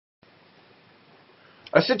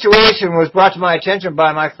A situation was brought to my attention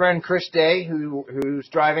by my friend Chris Day, who's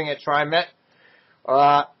driving at Trimet.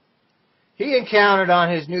 He encountered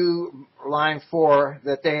on his new Line 4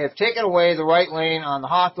 that they have taken away the right lane on the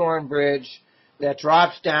Hawthorne Bridge that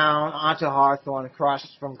drops down onto Hawthorne across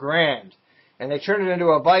from Grand. And they turned it into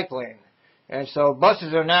a bike lane. And so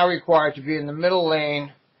buses are now required to be in the middle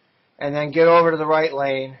lane and then get over to the right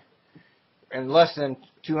lane in less than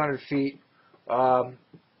 200 feet.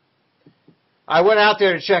 I went out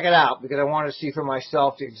there to check it out because I wanted to see for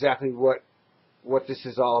myself exactly what this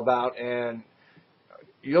is all about, and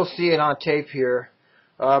you'll see it on tape here.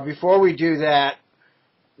 Before we do that,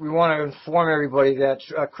 we want to inform everybody that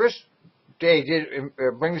Chris Day did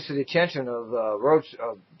bring this to the attention of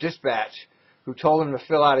dispatch, who told him to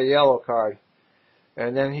fill out a yellow card,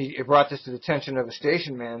 and then he brought this to the attention of a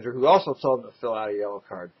station manager, who also told him to fill out a yellow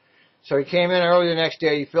card. So he came in early the next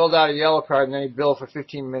day, he filled out a yellow card, and then he billed for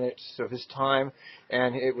 15 minutes of his time,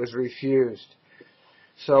 and it was refused.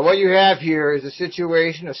 So what you have here is a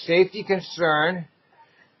situation, a safety concern,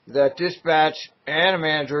 that dispatch and a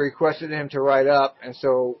manager requested him to write up, and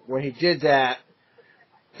so when he did that,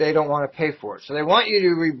 they don't want to pay for it. So they want you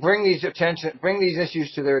to bring these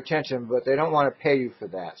issues to their attention, but they don't want to pay you for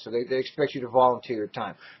that. So they expect you to volunteer your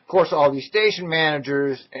time. Of course, all these station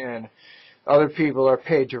managers and other people are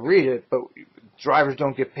paid to read it, but drivers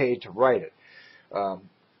don't get paid to write it.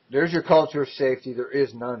 There's your culture of safety. There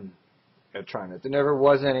is none at Trimet. There never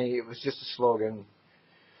was any. It was just a slogan.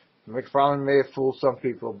 McFarland may have fooled some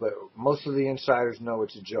people, but most of the insiders know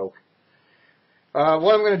it's a joke.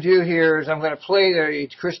 What I'm going to do here is I'm going to play the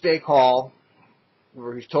Chris Day call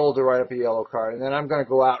where he's told to write up a yellow card, and then I'm going to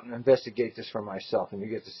go out and investigate this for myself, and you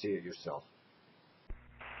get to see it yourself.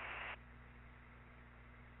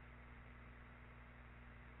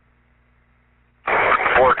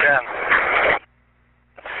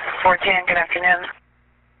 410, good afternoon.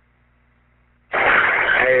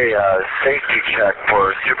 Hey, safety check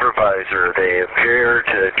for supervisor. They appear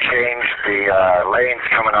to change the lanes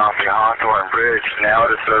coming off the Hawthorne Bridge. Now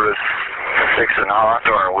to service 6 in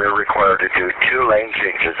Hawthorne, we're required to do 2 lane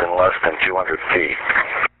changes in less than 200 feet.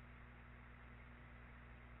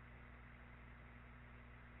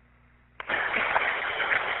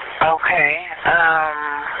 Okay,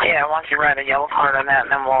 yeah, why don't you write a yellow card on that,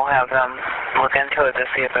 and then we'll have them look into it to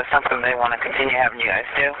see if there's something they want to continue having you guys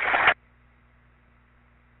do.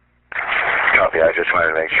 Copy, I just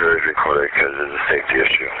wanted to make sure it's recorded because it's a safety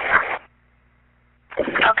issue.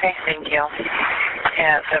 Okay, thank you.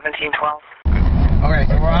 Yeah, 1712. Okay,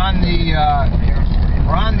 so we're on the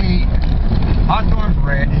Hawthorne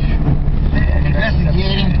Bridge,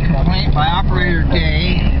 investigating complaint by Operator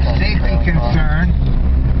Day, safety concern.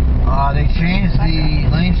 They changed the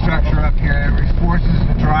lane structure up here. It forces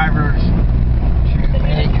the drivers to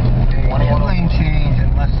make a lane change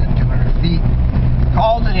in less than 200 feet.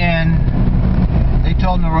 Called it in. They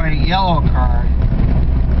told him to write a yellow card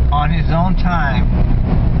on his own time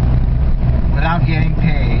without getting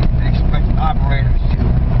paid. They expect operators to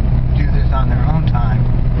do this on their own time,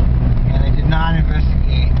 and they did not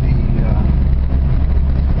investigate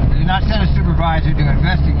they did not send a supervisor to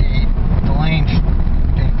investigate the lane danger.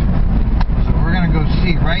 So we're going to go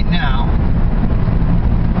see right now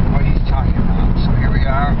what he's talking about. So here we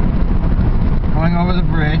are, going over the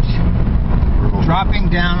bridge, dropping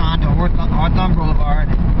down onto Hawthorne Boulevard.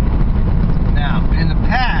 Now, in the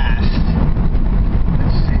past,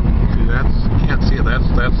 let's see. See, you can't see it.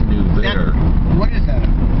 That's new there. What is that?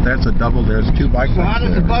 That's a double. There's 2 bike lanes. So how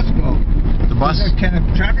does there. the bus go? The bus. Can the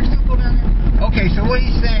traffic still go down there? Okay, so what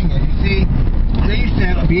he's saying is, you see, they used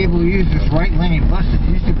to be able to use this right lane. Buses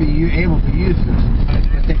used to be able to use this,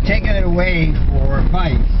 but they've taken it away for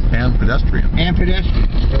bikes. And pedestrians.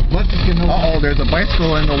 So buses can no longer. Oh, there's a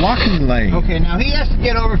bicycle in the walking lane. Okay, now he has to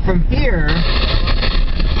get over from here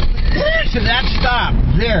to that stop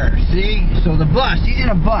there, see? So the bus, he's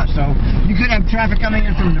in a bus, so you could have traffic coming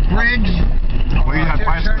in from the bridge. Well, you have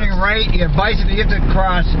turning right, you have bicycles, you have to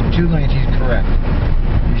cross 2 lanes. He's correct.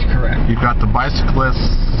 You've got the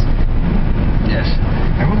bicyclists. Yes.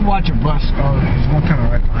 And we'll watch a bus. Oh, there's one coming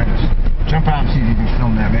right behind us. Jump out and see if you can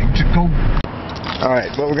film that, man. Just go.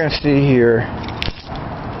 Alright, what we're going to see here.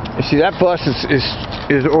 You see, that bus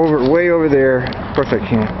is way over there. Of course I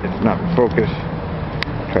can't. It's not focused.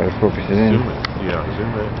 Try to focus it in. Zoom it. Yeah,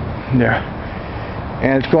 zoom it. There.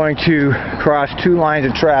 And it's going to cross 2 lines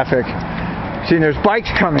of traffic. See, there's bikes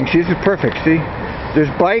coming. See, this is perfect. See? There's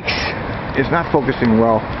bikes. It's not focusing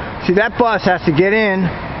well. See, that bus has to get in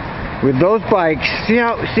with those bikes. See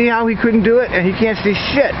how he couldn't do it? And he can't see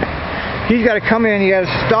shit. He's got to come in. He got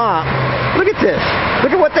to stop. Look at this.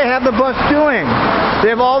 Look at what they have the bus doing.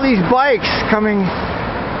 They have all these bikes coming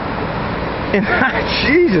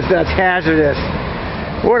Jesus, that's hazardous.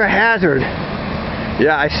 What a hazard.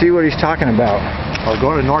 Yeah, I see what he's talking about. Or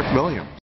go to North Williams.